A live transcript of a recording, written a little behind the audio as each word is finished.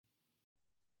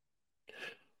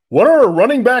What are our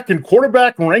running back and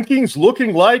quarterback rankings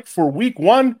looking like for week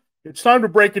one? It's time to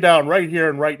break it down right here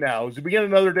and right now as we begin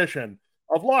another edition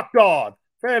of Locked On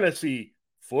Fantasy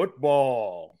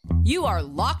Football. You are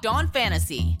Locked On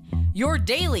Fantasy, your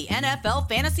daily NFL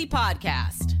fantasy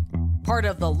podcast. Part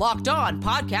of the Locked On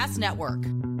Podcast Network,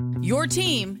 your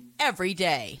team every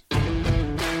day.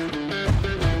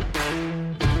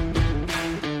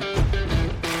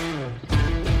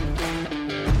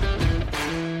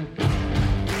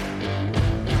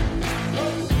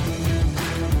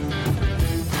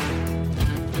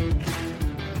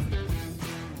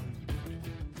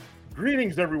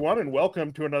 Greetings, everyone, and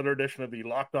welcome to another edition of the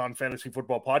Locked On Fantasy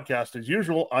Football Podcast. As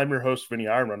usual, I'm your host, Vinny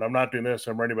Ironman. I'm not doing this.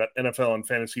 I'm writing about NFL and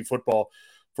fantasy football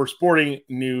for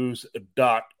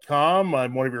sportingnews.com.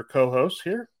 I'm one of your co-hosts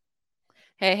here.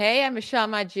 Hey, I'm Michelle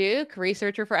Majuk,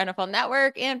 researcher for NFL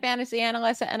Network and fantasy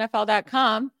analyst at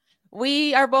NFL.com.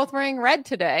 We are both wearing red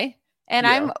today,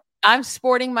 and I'm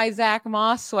sporting my Zach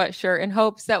Moss sweatshirt in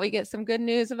hopes that we get some good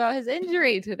news about his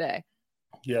injury today.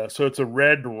 Yeah, so it's a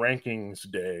red rankings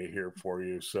day here for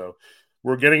you. So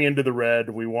we're getting into the red.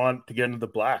 We want to get into the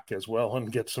black as well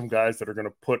and get some guys that are going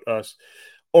to put us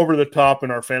over the top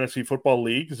in our fantasy football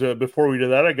leagues. Before we do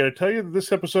that, I got to tell you that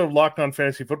this episode of Locked On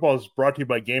Fantasy Football is brought to you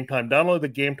by Game Time. Download the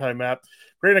Game Time app,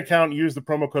 create an account, use the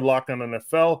promo code Locked On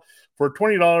NFL for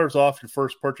 $20 off your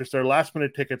first purchase there. Last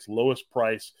minute tickets, lowest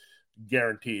price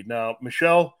guaranteed. Now,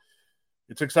 Michelle,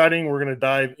 it's exciting. We're going to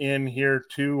dive in here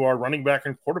to our running back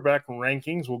and quarterback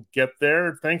rankings. We'll get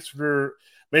there. Thanks for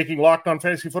making Locked On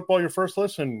Fantasy Football your first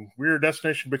listen. We're your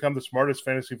destination to become the smartest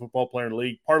fantasy football player in the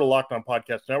league, part of Locked On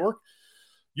Podcast Network.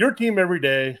 Your team every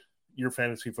day, your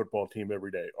fantasy football team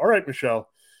every day. All right, Michelle,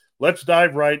 let's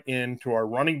dive right into our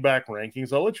running back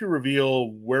rankings. I'll let you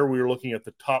reveal where we were looking at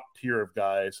the top tier of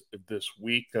guys this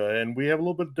week, and we have a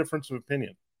little bit of difference of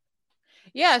opinion.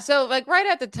 Yeah, so like right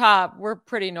at the top, we're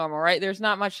pretty normal, right? There's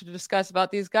not much to discuss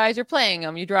about these guys. You're playing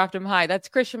them. You draft them high. That's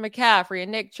Christian McCaffrey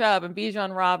and Nick Chubb and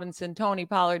Bijan Robinson, Tony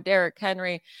Pollard, Derrick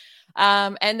Henry.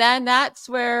 And then that's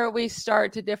where we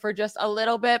start to differ just a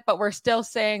little bit, but we're still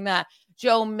saying that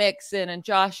Joe Mixon and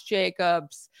Josh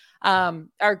Jacobs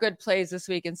are good plays this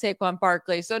week, and Saquon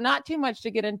Barkley. So not too much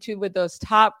to get into with those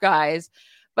top guys.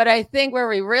 But I think where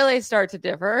we really start to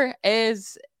differ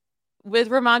is with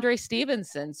Ramondre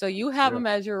Stevenson. So you have him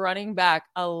as your running back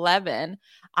 11.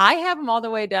 I have him all the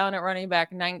way down at running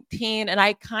back 19, and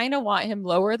I kind of want him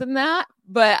lower than that,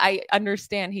 but I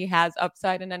understand he has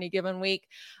upside in any given week.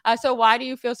 So why do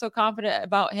you feel so confident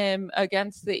about him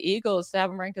against the Eagles to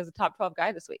have him ranked as a top 12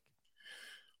 guy this week?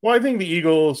 Well, I think the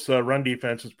Eagles' run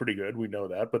defense is pretty good. We know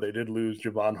that, but they did lose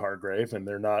Javon Hargrave, and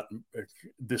they're not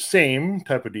the same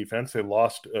type of defense. They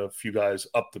lost a few guys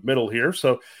up the middle here,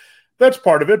 so that's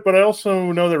part of it, but I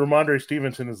also know that Ramondre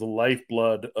Stevenson is the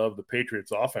lifeblood of the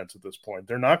Patriots offense at this point.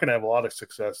 They're not going to have a lot of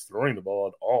success throwing the ball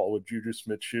at all with Juju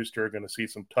Smith-Schuster. Going to see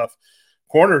some tough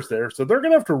corners there. So they're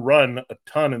going to have to run a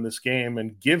ton in this game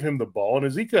and give him the ball. And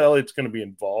Ezekiel Elliott's going to be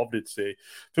involved. It's a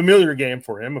familiar game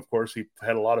for him. Of course, he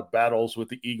had a lot of battles with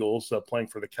the Eagles playing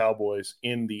for the Cowboys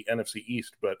in the NFC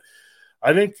East. But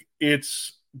I think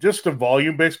it's just a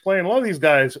volume-based play. And a lot of these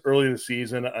guys early in the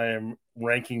season, I am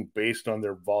ranking based on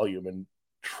their volume and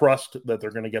trust that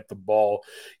they're going to get the ball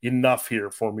enough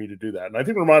here for me to do that. And I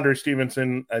think Ramondre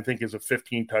Stevenson, I think, is a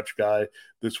 15-touch guy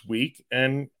this week.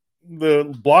 And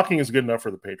the blocking is good enough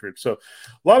for the Patriots. So a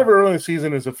lot of it early in the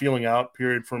season is a feeling out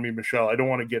period for me, Michelle. I don't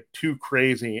want to get too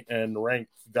crazy and rank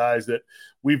guys that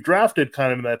we've drafted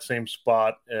kind of in that same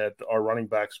spot at our running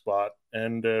back spot.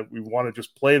 And we want to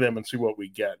just play them and see what we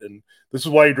get. And this is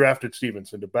why you drafted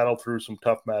Stevenson, to battle through some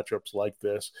tough matchups like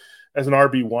this as an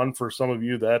RB1 for some of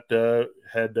you that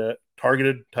had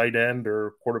targeted tight end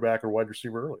or quarterback or wide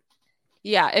receiver early.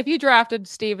 Yeah, if you drafted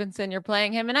Stevenson, you're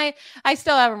playing him. And I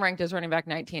still have him ranked as running back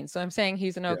 19. So I'm saying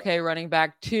he's an okay running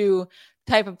back 2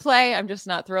 type of play. I'm just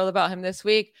not thrilled about him this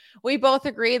week. We both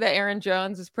agree that Aaron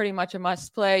Jones is pretty much a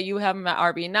must play. You have him at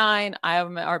RB9. I have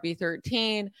him at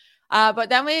RB13. But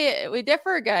then we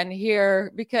differ again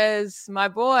here because my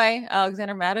boy,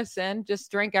 Alexander Mattison,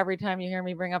 just drink every time you hear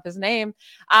me bring up his name.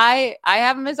 I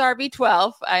have him as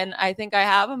RB12, and I think I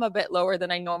have him a bit lower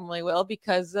than I normally will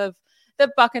because of the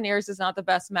Buccaneers is not the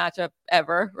best matchup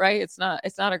ever, right? It's not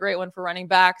a great one for running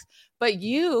backs, but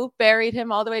you buried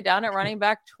him all the way down at running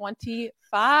back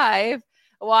 25.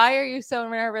 Why are you so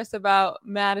nervous about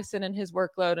Madison and his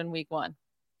workload in week 1?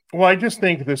 Well, I just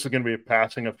think this is going to be a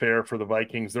passing affair for the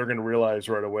Vikings. They're going to realize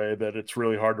right away that it's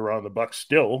really hard to run on the Bucs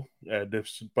still,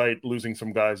 despite losing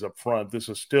some guys up front. This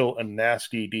is still a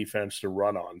nasty defense to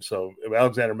run on. So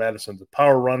Alexander Madison's a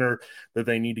power runner that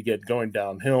they need to get going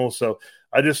downhill. So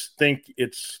I just think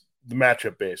it's the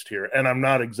matchup based here. And I'm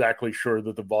not exactly sure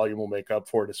that the volume will make up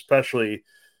for it, especially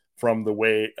from the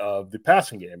way of the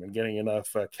passing game and getting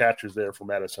enough catches there for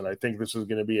Madison. I think this is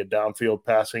going to be a downfield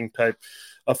passing type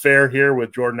affair here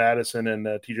with Jordan Addison and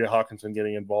TJ Hawkinson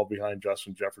getting involved behind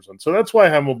Justin Jefferson. So that's why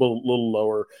I'm a little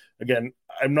lower. Again,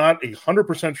 I'm not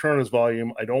 100% sure on his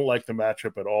volume. I don't like the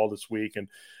matchup at all this week. And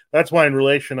that's why in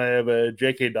relation, I have a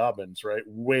JK Dobbins, right,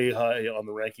 way high on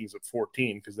the rankings at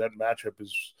 14, because that matchup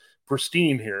is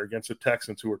pristine here against the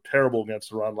Texans, who were terrible against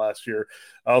the run last year.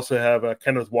 I also have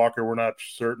Kenneth Walker. We're not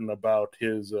certain about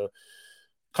his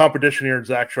competition here.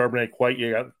 Zach Charbonnet quite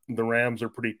yet. The Rams are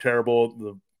pretty terrible.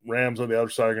 The Rams on the other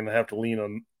side are going to have to lean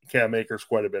on Cam Akers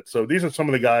quite a bit. So these are some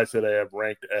of the guys that I have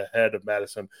ranked ahead of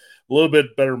Madison. A little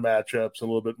bit better matchups, a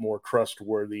little bit more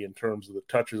trustworthy in terms of the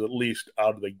touches, at least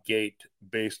out of the gate,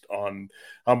 based on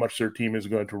how much their team is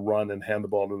going to run and hand the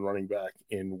ball to the running back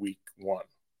in week 1.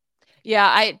 Yeah,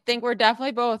 I think we're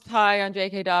definitely both high on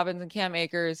J.K. Dobbins and Cam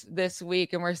Akers this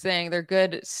week, and we're saying they're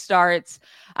good starts.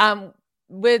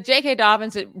 With J.K.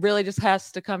 Dobbins, it really just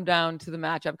has to come down to the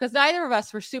matchup, because neither of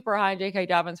us were super high on J.K.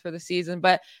 Dobbins for the season,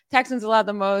 but Texans allowed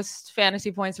the most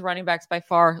fantasy points to running backs by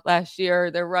far last year.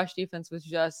 Their rush defense was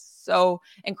just so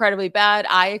incredibly bad.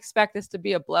 I expect this to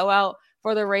be a blowout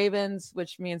for the Ravens,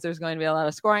 which means there's going to be a lot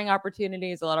of scoring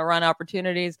opportunities, a lot of run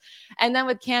opportunities. And then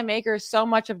with Cam Akers, so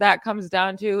much of that comes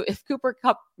down to, if Cooper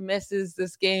Kupp misses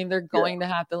this game, they're going to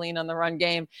have to lean on the run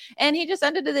game. And he just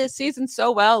ended this season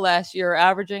so well last year,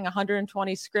 averaging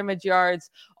 120 scrimmage yards,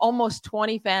 almost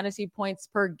 20 fantasy points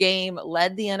per game,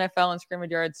 led the NFL in scrimmage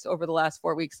yards over the last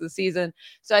 4 weeks of the season.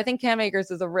 So I think Cam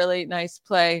Akers is a really nice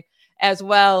play as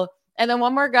well. And then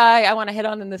one more guy I want to hit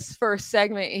on in this first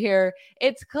segment here.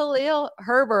 It's Khalil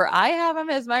Herbert. I have him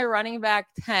as my running back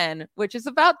 10, which is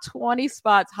about 20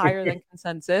 spots higher than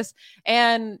consensus.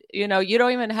 And, you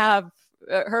don't even have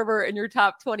Herbert in your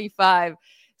top 25.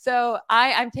 So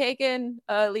I'm taking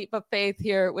a leap of faith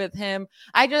here with him.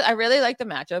 I really like the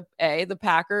matchup. The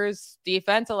Packers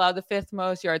defense allowed the 5th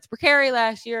most yards per carry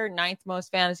last year, 9th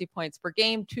most fantasy points per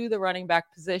game to the running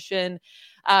back position.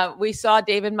 We saw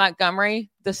David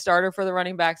Montgomery, the starter for the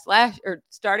running backs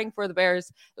starting for the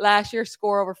Bears last year,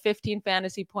 score over 15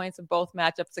 fantasy points in both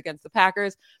matchups against the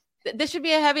Packers. This should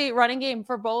be a heavy running game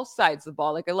for both sides of the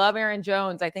ball. Like, I love Aaron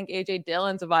Jones. I think AJ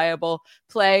Dillon's a viable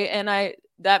play. And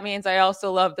that means I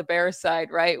also love the Bears side,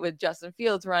 right? With Justin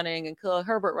Fields running and Khalil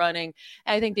Herbert running.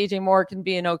 And I think DJ Moore can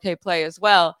be an okay play as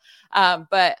well.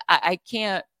 But I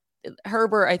can't.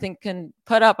 Herbert, I think, can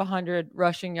put up 100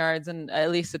 rushing yards and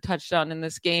at least a touchdown in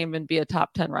this game and be a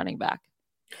top 10 running back.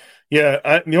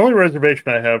 Yeah, the only reservation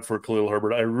I have for Khalil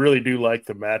Herbert, I really do like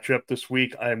the matchup this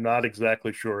week. I'm not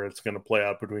exactly sure it's going to play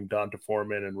out between Donta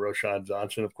Foreman and Roschon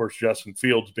Johnson. Of course, Justin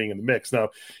Fields being in the mix. Now,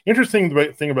 interesting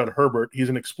thing about Herbert, he's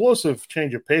an explosive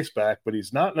change of pace back, but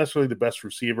he's not necessarily the best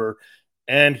receiver,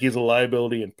 and he's a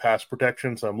liability in pass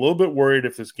protection. So I'm a little bit worried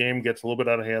if this game gets a little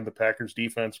bit out of hand, the Packers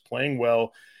defense playing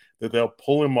well, that they'll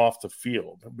pull him off the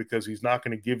field, because he's not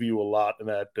going to give you a lot in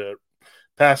that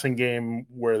passing game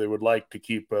where they would like to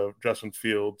keep Justin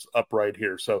Fields upright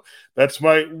here. So that's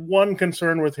my one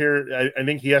concern with here. I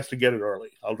think he has to get it early.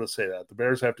 I'll just say that. The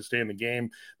Bears have to stay in the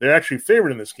game. They're actually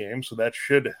favored in this game, so that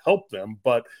should help them.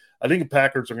 But I think the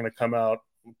Packers are going to come out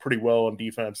pretty well on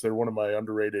defense. They're one of my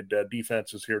underrated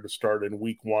defenses here to start in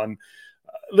week 1.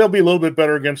 They'll be a little bit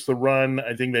better against the run.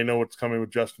 I think they know what's coming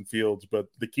with Justin Fields, but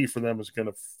the key for them is going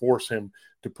to force him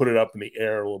to put it up in the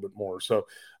air a little bit more. So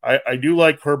I do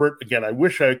like Herbert. Again, I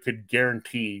wish I could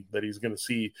guarantee that he's going to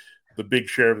see the big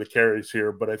share of the carries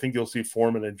here, but I think you'll see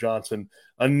Foreman and Johnson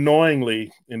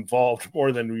annoyingly involved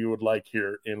more than we would like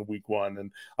here in week 1.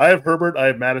 And I have Herbert, I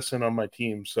have Madison on my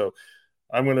team, so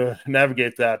I'm going to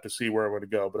navigate that to see where I'm going to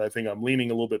go. But I think I'm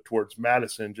leaning a little bit towards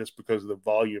Madison just because of the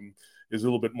volume is a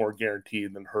little bit more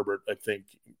guaranteed than Herbert, I think,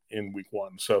 in week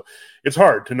 1. So it's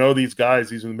hard to know these guys.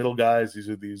 These are the middle guys. These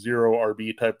are the 0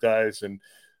 RB type guys. And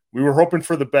we were hoping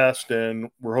for the best, and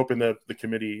we're hoping that the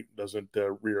committee doesn't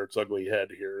rear its ugly head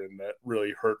here and that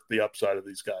really hurt the upside of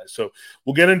these guys. So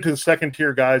we'll get into the second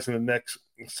tier guys in the next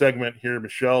segment here.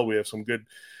 Michelle, we have some good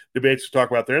debates to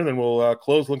talk about there, and then we'll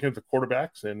close looking at the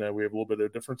quarterbacks, and we have a little bit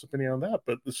of difference opinion on that.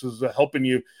 But this is helping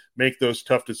you make those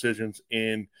tough decisions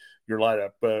in your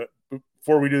lineup.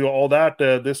 Before we do all that,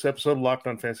 this episode of Locked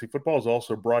On Fantasy Football is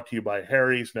also brought to you by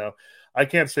Harry's. Now, I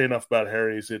can't say enough about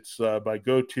Harry's. It's my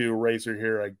go-to razor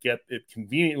here. I get it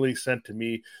conveniently sent to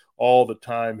me all the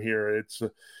time here. It's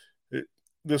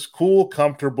this cool,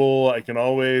 comfortable. I can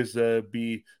always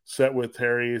be set with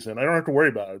Harry's, and I don't have to worry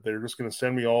about it. They're just going to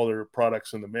send me all their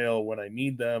products in the mail when I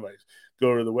need them. I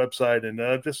go to the website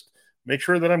and just make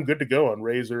sure that I'm good to go on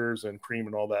razors and cream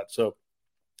and all that. So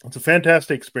It's a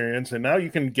fantastic experience, and now you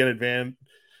can get advantage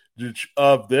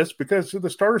of this because the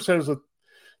starter set is a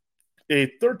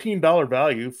 $13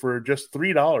 value for just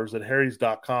 $3 at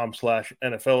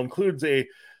harrys.com/NFL. Includes a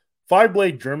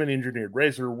 5-blade German engineered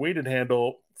razor, weighted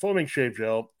handle, foaming shave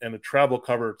gel, and a travel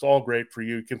cover. It's all great for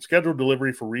you. You can schedule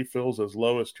delivery for refills as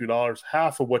low as $2,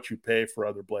 half of what you pay for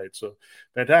other blades. So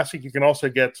fantastic. You can also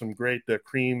get some great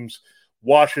creams,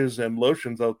 washes, and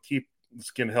lotions that'll keep the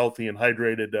skin healthy and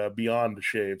hydrated beyond the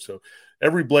shave. So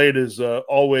every blade is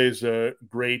always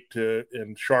great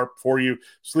and sharp for you.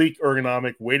 Sleek,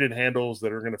 ergonomic, weighted handles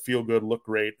that are going to feel good, look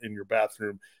great in your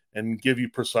bathroom, and give you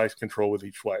precise control with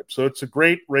each wipe. So it's a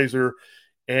great razor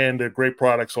and great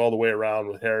products all the way around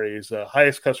with Harry's.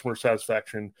 Highest customer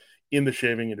satisfaction in the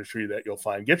shaving industry that you'll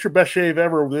find. Get your best shave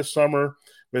ever this summer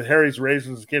with Harry's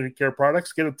razors and skincare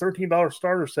products. Get a $13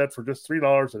 starter set for just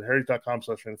 $3 at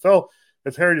harrys.com/NFL.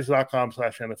 That's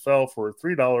harrys.com/NFL for a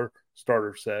 $3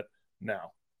 starter set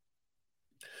now.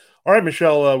 All right,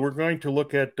 Michelle, we're going to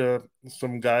look at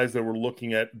some guys that we're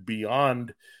looking at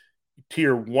beyond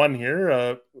Tier 1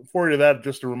 here. Before you that,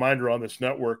 just a reminder on this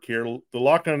network here, the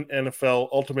Locked On NFL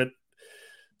Ultimate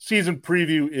Season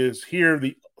Preview is here.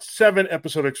 The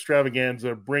 7-episode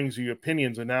extravaganza brings you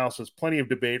opinions, analysis, plenty of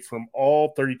debate from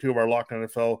all 32 of our Locked On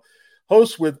NFL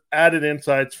hosts with added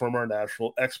insights from our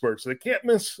national experts. So they can't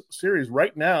miss series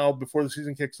right now before the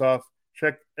season kicks off.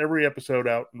 Check every episode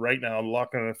out right now on the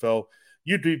Locked On NFL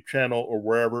YouTube channel or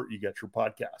wherever you get your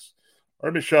podcasts. All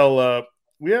right, Michelle,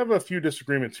 we have a few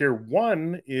disagreements here.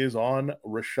 One is on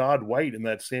Rachaad White in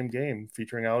that same game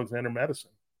featuring Alexander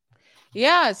Madison.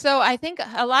 Yeah, so I think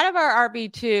a lot of our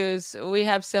RB2s, we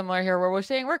have similar here where we're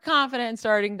saying we're confident in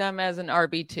starting them as an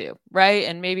RB2, right?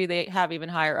 And maybe they have even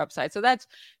higher upside. So that's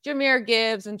Jahmyr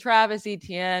Gibbs and Travis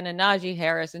Etienne and Najee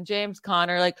Harris and James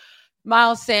Conner, like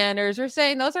Miles Sanders. We're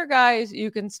saying those are guys you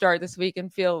can start this week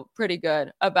and feel pretty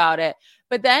good about it.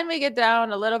 But then we get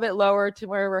down a little bit lower to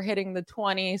where we're hitting the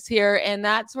 20s here, and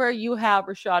that's where you have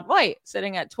Rachaad White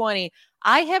sitting at 20.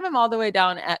 I have him all the way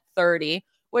down at 30.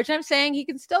 Which I'm saying he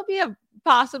can still be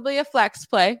possibly a flex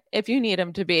play if you need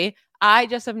him to be. I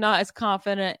just am not as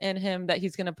confident in him that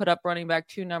he's going to put up running back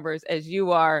 2 numbers as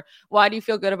you are. Why do you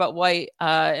feel good about White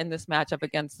in this matchup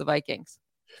against the Vikings?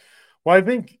 Well, I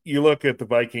think you look at the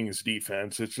Vikings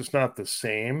defense, it's just not the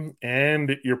same.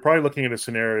 And you're probably looking at a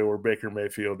scenario where Baker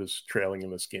Mayfield is trailing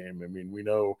in this game. I mean, we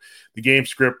know the game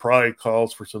script probably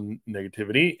calls for some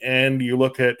negativity. And you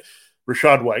look at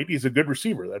Rachaad White, he's a good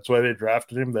receiver. That's why they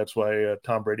drafted him. That's why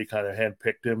Tom Brady kind of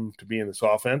handpicked him to be in this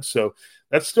offense. So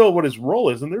that's still what his role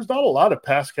is. And there's not a lot of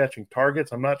pass-catching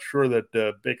targets. I'm not sure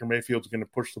that Baker Mayfield's going to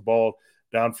push the ball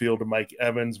downfield to Mike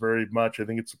Evans very much. I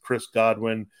think it's a Chris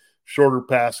Godwin shorter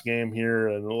pass game here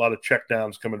and a lot of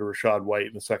checkdowns coming to Rachaad White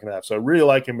in the second half. So I really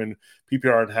like him in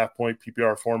PPR and half-point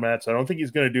PPR formats. I don't think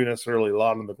he's going to do necessarily a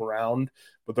lot on the ground,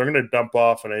 but they're going to dump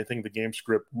off, and I think the game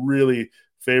script really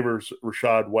favors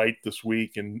Rachaad White this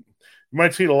week, and you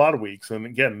might see it a lot of weeks. And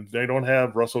again, they don't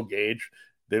have Russell Gage.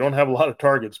 They don't have a lot of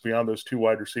targets beyond those 2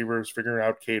 wide receivers, figuring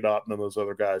out K-Dot and those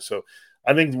other guys. So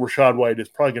I think Rachaad White is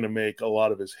probably going to make a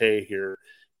lot of his hay here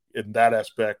in that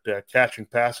aspect, catching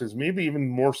passes, maybe even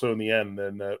more so in the end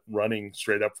than running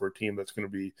straight up for a team that's going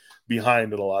to be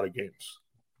behind in a lot of games.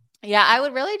 Yeah, I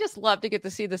would really just love to get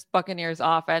to see this Buccaneers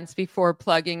offense before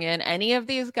plugging in any of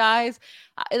these guys.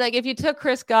 Like if you took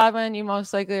Chris Godwin, you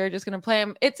most likely are just going to play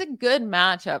him. It's a good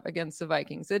matchup against the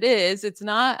Vikings. It is. It's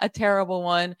not a terrible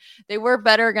one. They were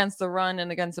better against the run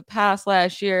and against the pass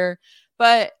last year.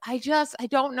 But I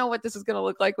don't know what this is going to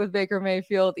look like with Baker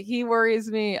Mayfield. He worries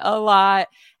me a lot.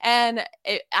 And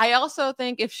I also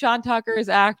think if Sean Tucker is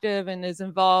active and is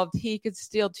involved, he could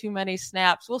steal too many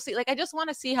snaps. We'll see. Like, I just want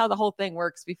to see how the whole thing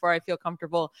works before I feel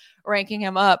comfortable ranking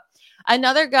him up.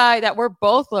 Another guy that we're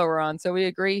both lower on, so we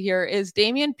agree here, is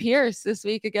Dameon Pierce this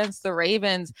week against the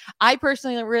Ravens. I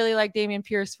personally really like Dameon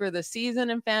Pierce for the season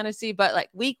in fantasy, but like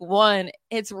week 1,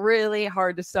 it's really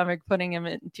hard to stomach putting him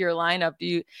into your lineup.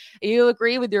 Do you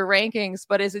agree with your rankings,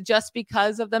 but is it just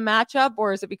because of the matchup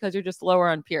or is it because you're just lower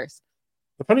on Pierce?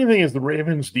 The funny thing is the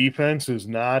Ravens defense is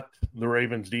not the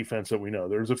Ravens defense that we know.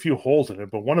 There's a few holes in it,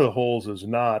 but one of the holes is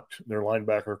not their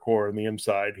linebacker core in the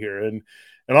inside here. And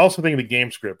also think of the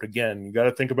game script. Again, you got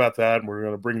to think about that. And we're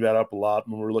going to bring that up a lot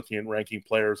when we're looking at ranking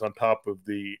players on top of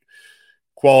the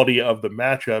quality of the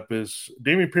matchup. Is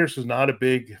Dameon Pierce is not a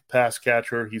big pass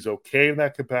catcher. He's okay in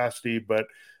that capacity, but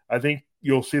I think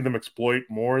you'll see them exploit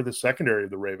more the secondary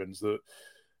of the Ravens. The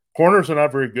corners are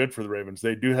not very good for the Ravens.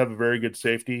 They do have a very good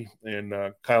safety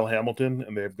in Kyle Hamilton,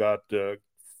 and they've got 2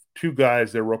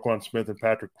 guys there, Roquan Smith and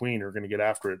Patrick Queen, are going to get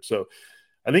after it. So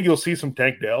I think you'll see some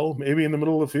Tank Dell maybe in the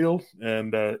middle of the field,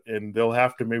 and they'll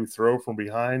have to maybe throw from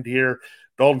behind here.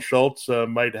 Dalton Schultz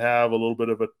might have a little bit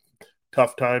of a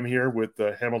tough time here with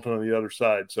Hamilton on the other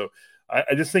side. So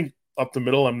I just think up the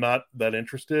middle, I'm not that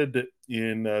interested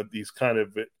in these kind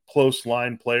of close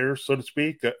line players, so to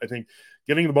speak. I think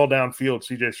getting the ball downfield,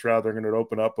 CJ Stroud, they're going to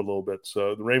open up a little bit.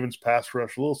 So the Ravens pass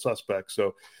rush, a little suspect.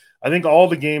 So I think all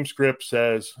the game script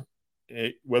says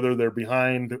whether they're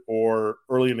behind or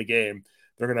early in the game,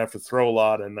 they're going to have to throw a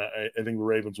lot. And I think the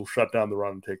Ravens will shut down the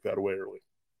run and take that away early.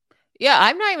 Yeah,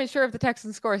 I'm not even sure if the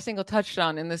Texans score a single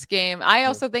touchdown in this game. I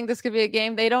also think this could be a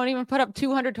game they don't even put up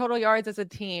 200 total yards as a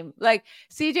team. Like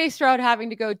CJ Stroud having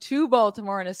to go to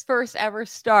Baltimore in his first ever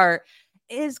start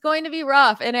is going to be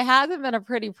rough. And it hasn't been a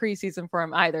pretty preseason for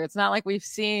him either. It's not like we've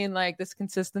seen like this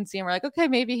consistency and we're like, okay,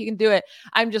 maybe he can do it.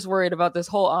 I'm just worried about this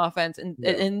whole offense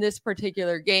in this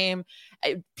particular game.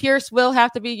 Pierce will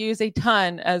have to be used a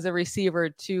ton as a receiver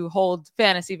to hold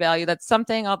fantasy value. That's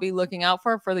something I'll be looking out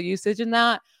for the usage in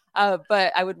that.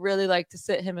 But I would really like to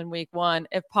sit him in week 1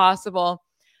 if possible.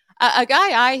 A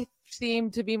guy I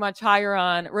seem to be much higher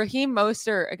on, Raheem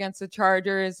Mostert against the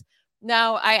Chargers.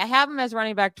 Now, I have him as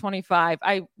running back 25.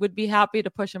 I would be happy to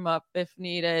push him up if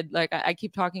needed. Like I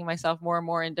keep talking myself more and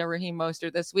more into Raheem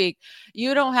Mostert this week.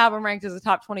 You don't have him ranked as a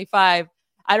top 25.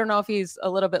 I don't know if he's a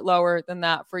little bit lower than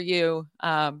that for you.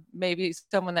 Maybe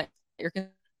someone that you're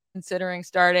considering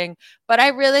starting, but I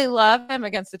really love him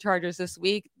against the Chargers this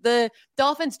week. The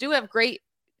Dolphins do have great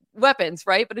weapons,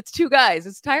 right? But it's 2 guys.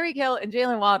 It's Tyreek Hill and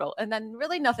Jalen Waddle, and then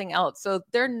really nothing else. So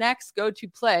their next go-to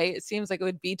play, it seems like it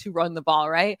would be to run the ball,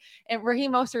 right? And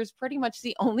Raheem Mostert is pretty much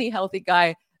the only healthy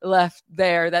guy left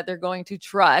there that they're going to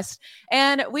trust.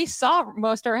 And we saw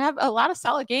Mostert have a lot of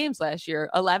solid games last year.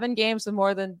 11 games with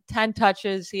more than 10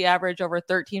 touches. He averaged over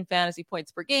 13 fantasy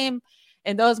points per game.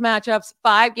 In those matchups,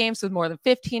 5 games with more than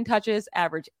 15 touches,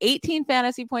 average 18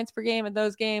 fantasy points per game in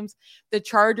those games. The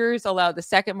Chargers allowed the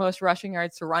second most rushing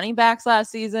yards to running backs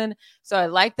last season. So I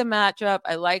like the matchup.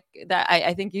 I like that.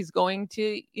 I think he's going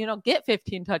to, get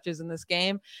 15 touches in this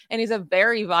game. And he's a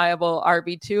very viable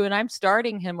RB2. And I'm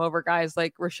starting him over guys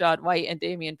like Rachaad White and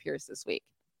Dameon Pierce this week.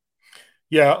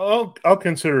 Yeah, I'll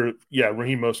consider,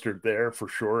 Raheem Mostert there for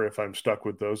sure if I'm stuck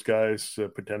with those guys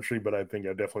potentially, but I think I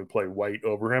definitely play White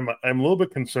over him. I'm a little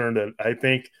bit concerned that I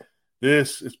think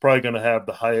this is probably going to have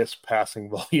the highest passing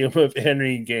volume of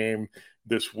any game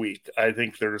this week. I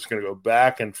think they're just going to go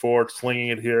back and forth, slinging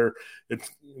it here. This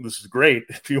is great.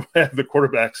 If you have the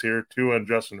quarterbacks here, Tua and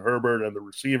Justin Herbert and the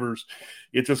receivers,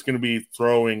 it's just going to be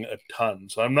throwing a ton.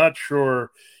 So I'm not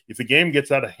sure if the game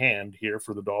gets out of hand here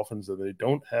for the Dolphins that they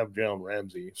don't have Jalen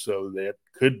Ramsey. So that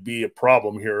could be a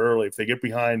problem here early. If they get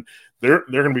behind, they're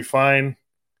going to be fine.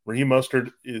 Raheem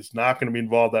Mostert is not going to be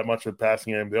involved that much in the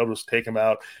passing game. They'll just take him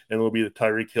out, and it'll be the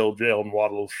Tyreek Hill, Jalen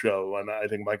Waddle show. And I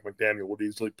think Mike McDaniel would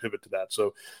easily pivot to that.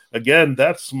 So, again,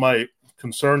 that's my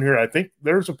concern here. I think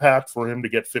there's a path for him to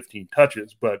get 15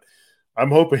 touches, but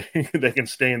I'm hoping they can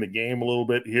stay in the game a little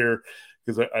bit here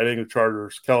because I think the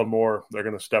Chargers, Kellen Moore, they're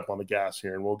going to step on the gas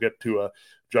here. And we'll get to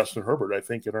Justin Herbert, I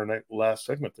think, in our last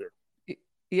segment there.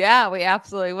 Yeah, we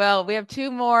absolutely will. We have 2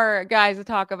 more guys to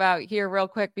talk about here real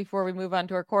quick before we move on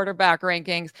to our quarterback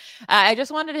rankings. I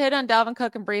just wanted to hit on Dalvin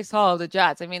Cook and Breece Hall of the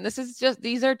Jets. I mean,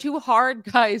 these are 2 hard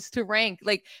guys to rank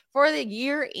like for the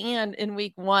year and in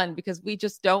week 1 because we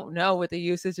just don't know what the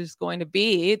usage is going to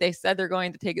be. They said they're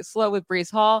going to take it slow with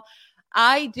Breece Hall.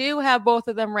 I do have both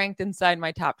of them ranked inside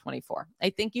my top 24. I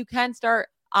think you can start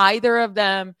either of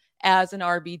them as an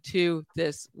RB2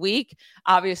 this week.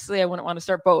 Obviously, I wouldn't want to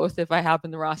start both if I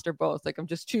happen to roster both. Like I'm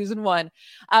just choosing one.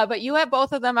 But you have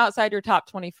both of them outside your top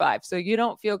 25. So you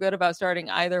don't feel good about starting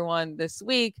either one this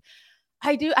week.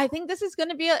 I do. I think this is going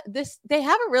to be they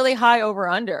have a really high over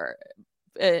under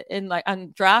in like on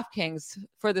DraftKings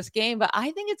for this game, but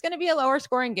I think it's going to be a lower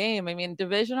scoring game. I mean,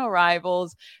 divisional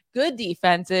rivals, good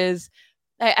defenses.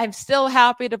 I'm still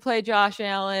happy to play Josh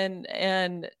Allen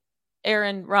and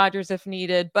Aaron Rodgers if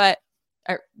needed, but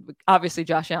obviously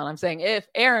Josh Allen. I'm saying if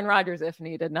Aaron Rodgers if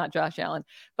needed, not Josh Allen.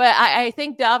 But I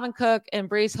think Dalvin Cook and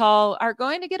Breece Hall are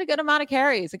going to get a good amount of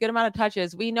carries, a good amount of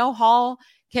touches. We know Hall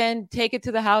can take it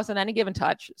to the house on any given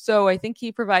touch. So I think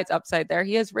he provides upside there.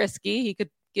 He is risky. He could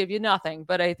give you nothing,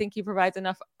 but I think he provides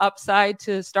enough upside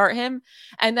to start him.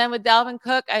 And then with Dalvin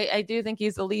Cook, I do think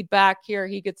he's the lead back here.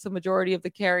 He gets the majority of the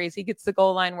carries. He gets the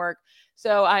goal line work.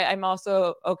 So I'm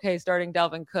also okay starting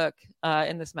Dalvin Cook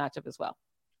in this matchup as well.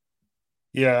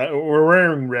 Yeah, we're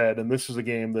wearing red, and this is a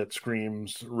game that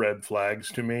screams red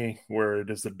flags to me, where it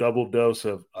is the double dose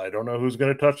of I don't know who's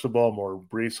going to touch the ball more,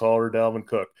 Breece Hall or Dalvin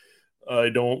Cook. I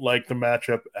don't like the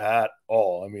matchup at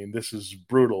all. I mean, this is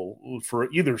brutal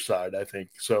for either side, I think.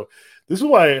 So this is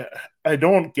why I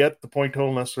don't get the point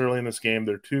total necessarily in this game.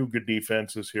 They're two good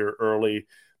defenses here early.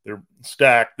 They're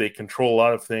stacked. They control a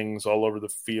lot of things all over the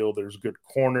field. There's good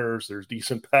corners. There's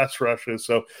decent pass rushes.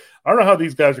 So I don't know how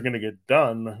these guys are going to get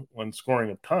done when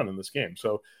scoring a ton in this game.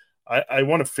 So I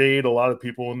want to fade a lot of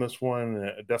people in this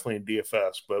one, definitely in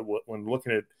DFS. But when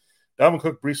looking at Dalvin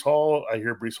Cook, Breece Hall, I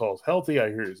hear Breece Hall is healthy. I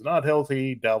hear he's not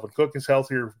healthy. Dalvin Cook is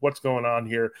healthier. What's going on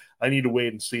here? I need to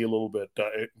wait and see a little bit.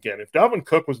 Again, if Dalvin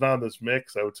Cook was not in this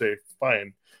mix, I would say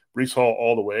fine, Breece Hall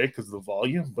all the way because of the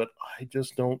volume, but I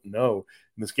just don't know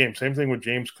in this game. Same thing with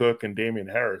James Cook and Damian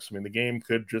Harris. I mean, the game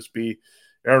could just be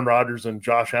Aaron Rodgers and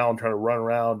Josh Allen trying to run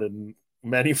around and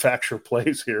manufacture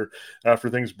plays here after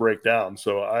things break down.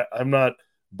 So I'm not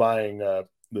buying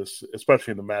this,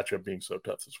 especially in the matchup being so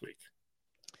tough this week.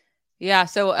 Yeah,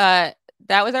 so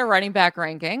that was our running back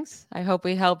rankings. I hope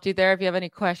we helped you there. If you have any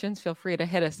questions, feel free to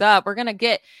hit us up. We're going to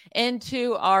get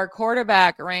into our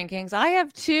quarterback rankings. I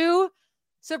have two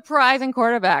surprising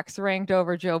quarterbacks ranked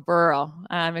over Joe Burrow.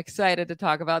 I'm excited to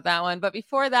talk about that one. But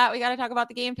before that, we got to talk about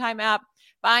the Game Time app.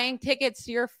 Buying tickets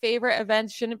to your favorite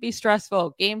events shouldn't be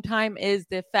stressful. Game Time is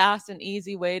the fast and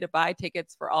easy way to buy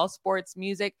tickets for all sports,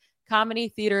 music, comedy,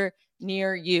 theater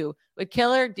near you. With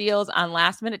killer deals on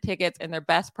last-minute tickets and their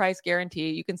best price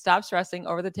guarantee, you can stop stressing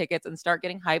over the tickets and start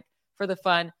getting hyped for the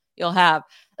fun you'll have.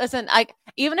 Listen,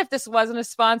 even if this wasn't a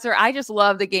sponsor, I just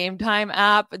love the Game Time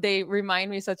app. They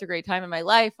remind me of such a great time in my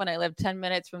life when I lived 10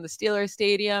 minutes from the Steelers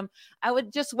stadium. I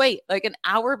would just wait like an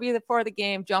hour before the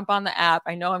game, jump on the app.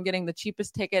 I know I'm getting the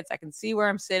cheapest tickets. I can see where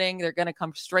I'm sitting. They're going to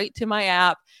come straight to my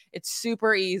app. It's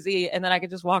super easy. And then I could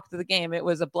just walk to the game. It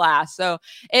was a blast. So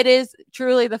it is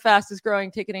truly the fastest growing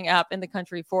ticketing app in the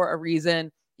country for a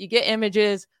reason. You get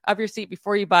images of your seat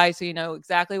before you buy, so you know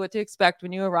exactly what to expect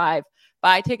when you arrive.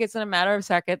 Buy tickets in a matter of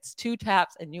seconds, 2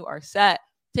 taps, and you are set.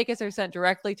 Tickets are sent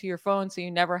directly to your phone, so you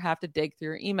never have to dig through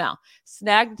your email.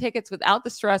 Snag the tickets without the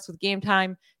stress with Game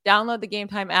Time. Download the Game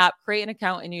Time app, create an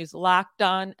account, and use Locked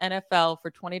On NFL for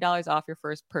 $20 off your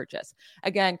first purchase.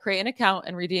 Again, create an account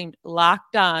and redeem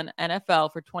Locked On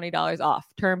NFL for $20 off.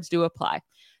 Terms do apply.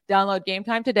 Download Game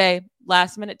Time today.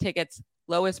 Last-minute tickets,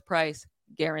 lowest price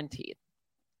guaranteed.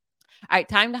 All right,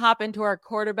 time to hop into our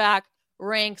quarterback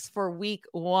ranks for week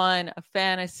 1 of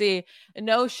fantasy.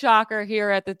 No shocker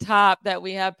here at the top that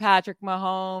we have Patrick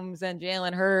Mahomes and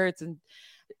Jalen Hurts and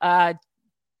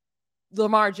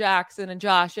Lamar Jackson and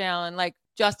Josh Allen, like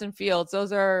Justin Fields.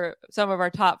 Those are some of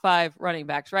our top 5 running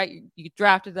backs, right? You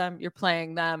drafted them, you're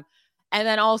playing them. And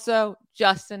then also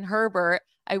Justin Herbert.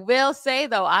 I will say,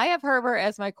 though, I have Herbert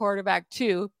as my quarterback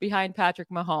too, behind Patrick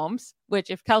Mahomes, which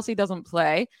if Kelsey doesn't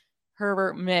play,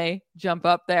 Herbert may jump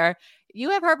up there.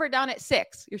 You have Herbert down at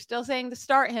 6. You're still saying to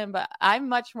start him, but I'm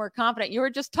much more confident. You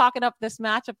were just talking up this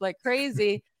matchup like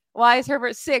crazy. Why is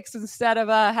Herbert 6 instead of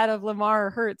ahead of Lamar,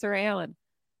 Hurts, or Allen?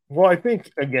 Well, I think,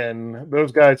 again,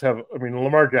 those guys have – I mean,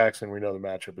 Lamar Jackson, we know the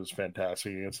matchup is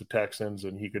fantastic against the Texans,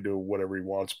 and he could do whatever he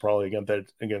wants probably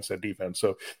against that defense.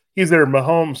 So he's there.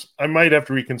 Mahomes, I might have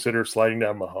to reconsider sliding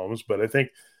down Mahomes, but I think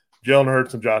Jalen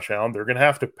Hurts and Josh Allen, they're going to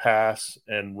have to pass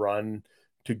and run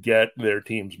to get their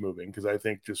teams moving because I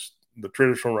think just the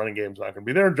traditional running game is not going to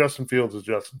be there. And Justin Fields is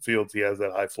Justin Fields. He has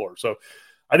that high floor. So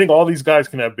I think all these guys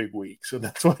can have big weeks, and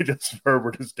that's why Justin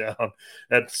Herbert is down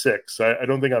at 6. I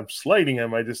don't think I'm slighting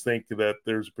him. I just think that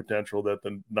there's potential that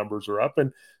the numbers are up.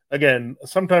 And again,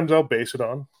 sometimes I'll base it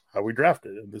on how we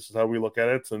drafted, and this is how we look at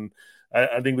it. And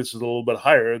I think this is a little bit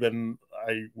higher than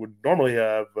I would normally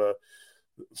have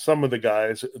some of the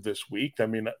guys this week. I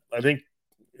mean, I think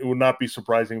it would not be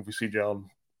surprising if we see Jalen,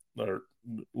 or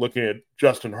looking at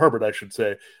Justin Herbert, I should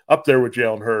say, up there with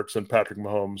Jalen Hurts and Patrick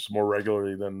Mahomes more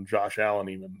regularly than Josh Allen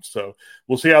even. So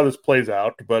we'll see how this plays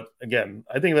out. But again,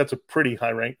 I think that's a pretty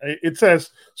high rank. It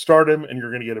says start him and you're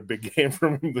going to get a big game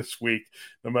from him this week,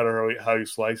 no matter how you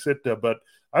slice it. But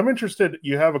I'm interested.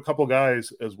 You have a couple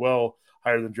guys as well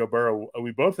higher than Joe Burrow.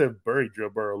 We both have buried Joe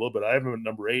Burrow a little bit. I have him at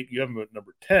number 8. You have him at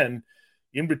number 10.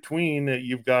 In between,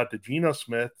 you've got Geno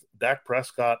Smith, Dak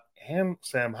Prescott, and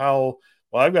Sam Howell.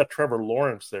 Well, I've got Trevor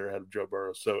Lawrence there ahead of Joe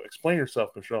Burrow. So explain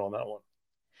yourself, Michelle, on that one.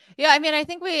 Yeah, I mean, I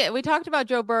think we talked about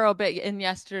Joe Burrow a bit in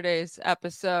yesterday's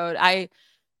episode.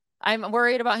 I'm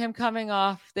worried about him coming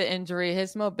off the injury,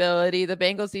 his mobility, the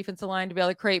Bengals defensive line to be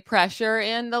able to create pressure.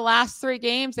 In the last 3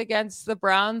 games against the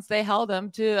Browns, they held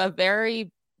him to a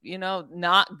very,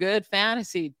 not good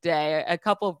fantasy day, a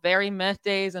couple of very meh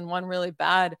days and one really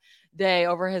bad day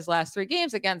over his last 3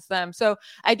 games against them. So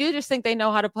I do just think they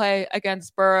know how to play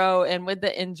against Burrow, and with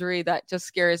the injury, that just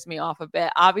scares me off a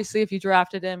bit. Obviously, if you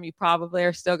drafted him, you probably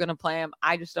are still going to play him.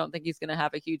 I just don't think he's going to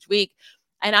have a huge week.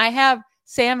 And I have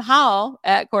Sam Howell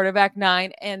at quarterback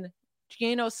 9 and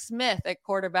Geno Smith at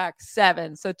quarterback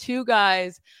 7. So 2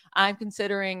 guys I'm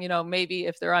considering, maybe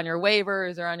if they're on your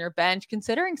waivers or on your bench,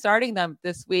 considering starting them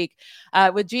this week.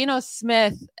 With Geno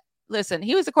Smith, listen,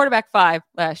 he was a quarterback 5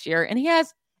 last year, and he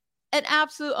has an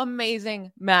absolute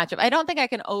amazing matchup. I don't think I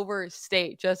can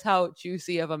overstate just how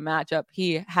juicy of a matchup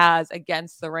he has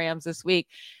against the Rams this week.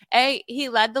 He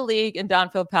led the league in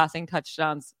downfield passing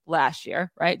touchdowns last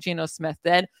year, right? Geno Smith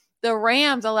did. The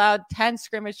Rams allowed 10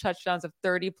 scrimmage touchdowns of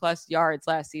 30-plus yards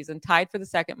last season, tied for the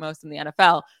second most in the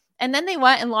NFL. And then they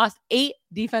went and lost 8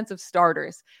 defensive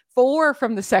starters, 4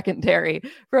 from the secondary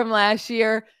from last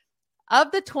year. Of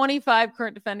the 25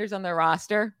 current defenders on the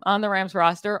Rams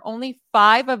roster, only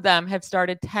 5 of them have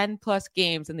started 10-plus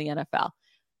games in the NFL.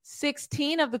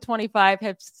 16 of the 25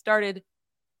 have started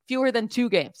fewer than 2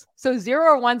 games. So 0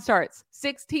 or 1 starts,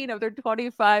 16 of their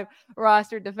 25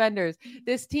 roster defenders.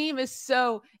 This team is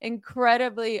so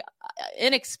incredibly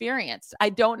inexperienced. I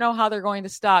don't know how they're going to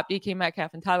stop DK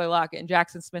Metcalf and Tyler Lockett and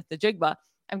Jackson Smith-Njigba.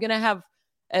 I'm going to have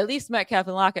at least Metcalf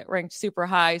and Lockett ranked super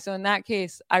high. So in that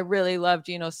case, I really love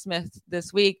Geno Smith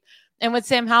this week. And with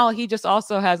Sam Howell, he just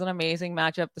also has an amazing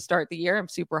matchup to start the year. I'm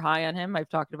super high on him. I've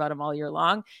talked about him all year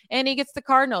long. And he gets the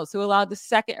Cardinals, who allowed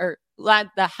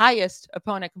the highest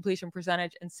opponent completion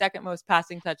percentage and second most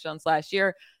passing touchdowns last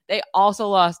year. They also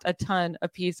lost a ton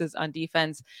of pieces on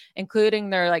defense, including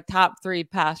their top 3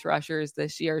 pass rushers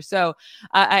this year. So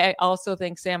I also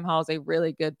think Sam Howell is a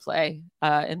really good play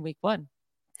in week 1.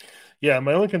 Yeah,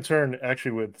 my only concern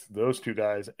actually with those 2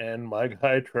 guys and my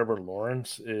guy, Trevor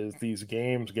Lawrence, is these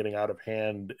games getting out of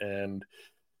hand and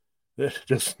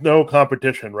just no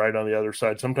competition right on the other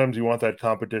side. Sometimes you want that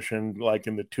competition like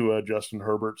in the Tua, Justin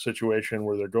Herbert situation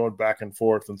where they're going back and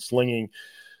forth and slinging.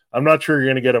 I'm not sure you're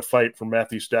going to get a fight from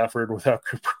Matthew Stafford without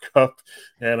Cooper Kupp,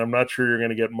 and I'm not sure you're going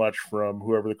to get much from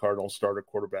whoever the Cardinals start at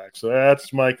quarterback. So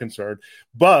that's my concern.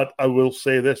 But I will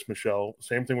say this, Michelle,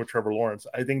 same thing with Trevor Lawrence.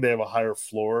 I think they have a higher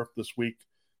floor this week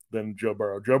than Joe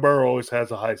Burrow. Joe Burrow always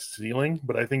has a high ceiling,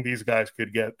 but I think these guys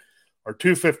could get our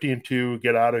 250-2,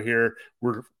 get out of here.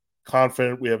 We're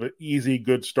confident we have an easy,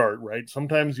 good start, right?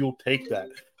 Sometimes you'll take that,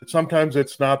 but sometimes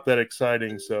it's not that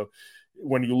exciting. So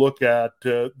when you look at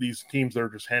these teams that are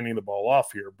just handing the ball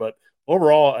off here. But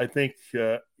overall, I think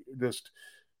just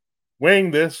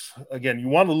weighing this, again, you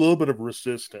want a little bit of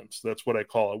resistance. That's what I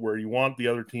call it, where you want the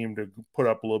other team to put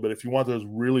up a little bit if you want those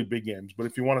really big games. But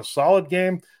if you want a solid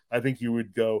game, I think you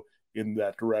would go in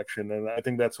that direction. And I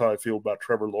think that's how I feel about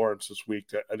Trevor Lawrence this week.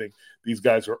 I think these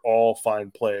guys are all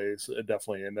fine plays,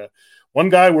 definitely. And one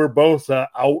guy we're both out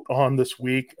on this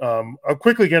week. I'll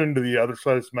quickly get into the other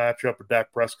side of this matchup with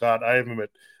Dak Prescott. I have him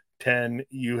at 10.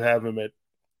 You have him at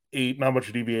 8. Not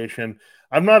much deviation.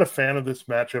 I'm not a fan of this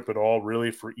matchup at all,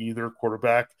 really, for either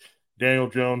quarterback. Daniel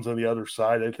Jones on the other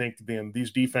side. I think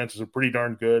these defenses are pretty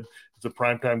darn good. It's a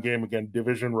primetime game, again,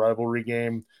 division rivalry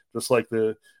game, just like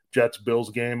the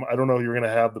Jets-Bills game. I don't know you're going to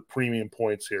have the premium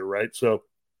points here, right? So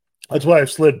that's why I've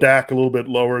slid Dak a little bit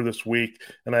lower this week,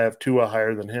 and I have Tua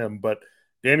higher than him. But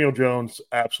Daniel Jones,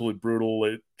 absolutely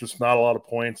brutal. Just not a lot of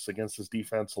points against his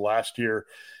defense last year.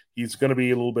 He's going to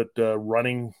be a little bit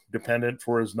running dependent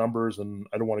for his numbers, and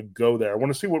I don't want to go there. I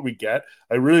want to see what we get.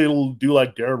 I really do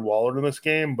like Darren Waller in this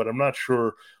game, but I'm not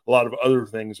sure a lot of other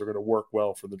things are going to work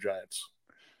well for the Giants.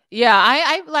 Yeah,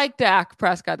 I like Dak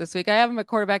Prescott this week. I have him at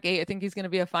quarterback 8. I think he's going to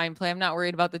be a fine play. I'm not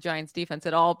worried about the Giants defense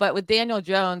at all. But with Daniel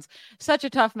Jones, such a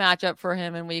tough matchup for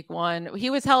him in week 1. He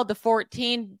was held to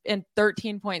 14 and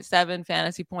 13.7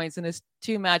 fantasy points in his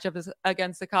 2 matchups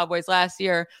against the Cowboys last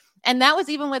year. And that was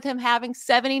even with him having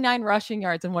 79 rushing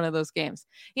yards in one of those games.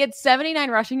 He had 79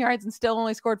 rushing yards and still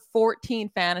only scored 14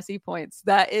 fantasy points.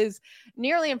 That is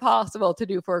nearly impossible to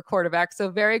do for a quarterback. So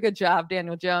very good job,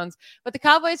 Daniel Jones. But the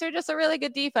Cowboys are just a really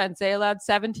good defense. They allowed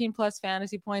 17 plus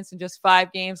fantasy points in just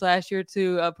 5 games last year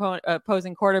to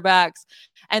opposing quarterbacks.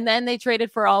 And then they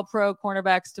traded for all-pro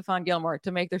cornerback Stephon Gilmore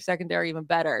to make their secondary even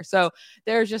better. So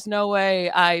there's just no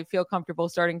way I feel comfortable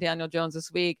starting Daniel Jones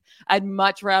this week. I'd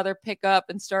much rather pick up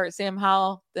and start Sam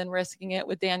Howell than risking it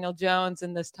with Daniel Jones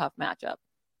in this tough matchup.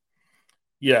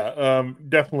 Yeah,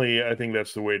 definitely. I think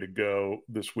that's the way to go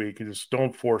this week. You just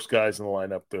don't force guys in the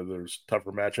lineup. There's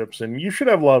tougher matchups, and you should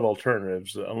have a lot of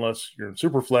alternatives unless you're in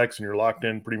super flex and you're locked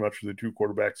in pretty much to the 2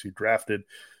 quarterbacks you drafted.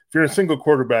 If you're in a single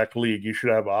quarterback league, you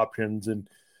should have options. And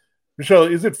Michelle,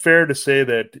 is it fair to say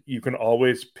that you can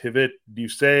always pivot? Do you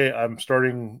say I'm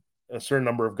starting a certain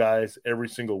number of guys every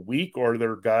single week, or are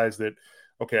there guys that,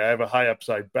 okay, I have a high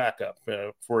upside backup?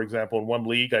 For example, in one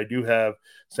league, I do have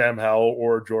Sam Howell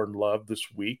or Jordan Love this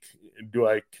week. Do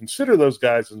I consider those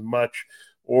guys as much,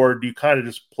 or do you kind of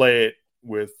just play it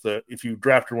with, if you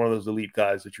drafted one of those elite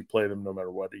guys, that you play them no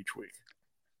matter what each week?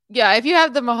 Yeah, if you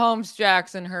have the Mahomes,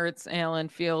 Jackson, Hurts, Allen,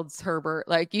 Fields, Herbert,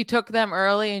 like you took them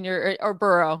early and or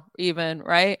Burrow even,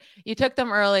 right? You took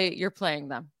them early, you're playing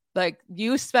them. Like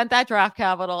you spent that draft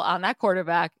capital on that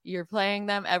quarterback, you're playing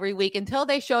them every week until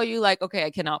they show you like, okay,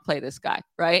 I cannot play this guy,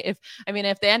 right? If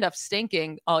they end up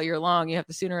stinking all year long, you have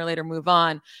to sooner or later move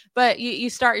on. But you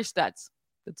start your studs.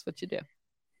 That's what you do.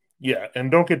 Yeah, and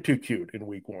don't get too cute in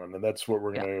week one. And that's what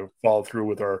we're going to follow through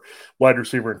with our wide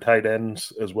receiver and tight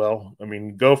ends as well. I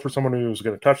mean, go for someone who's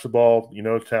going to touch the ball,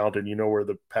 talented, where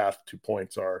the path to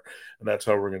points are, and that's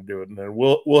how we're going to do it. And then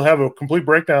we'll have a complete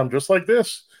breakdown just like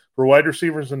this for wide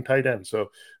receivers and tight ends. So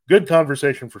good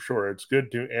conversation for sure. It's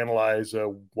good to analyze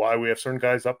why we have certain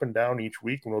guys up and down each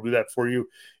week, and we'll do that for you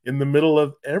in the middle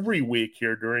of every week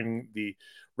here during the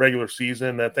regular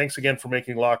season. Thanks again for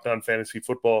making Locked On Fantasy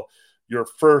Football your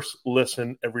first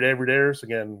listen every day.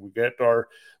 Again, we get our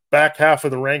back half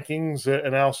of the rankings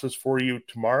analysis for you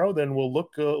tomorrow. Then we'll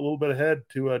look a little bit ahead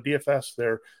to DFS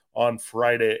there on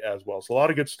Friday as well. So a lot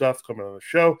of good stuff coming on the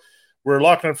show. We're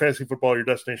Locked On Fantasy Football, your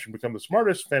destination to become the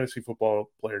smartest fantasy football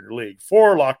player in your league.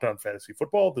 For Locked On Fantasy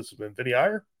Football, this has been Vinny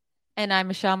Iyer. And I'm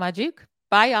Michelle Majuk.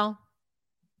 Bye, y'all.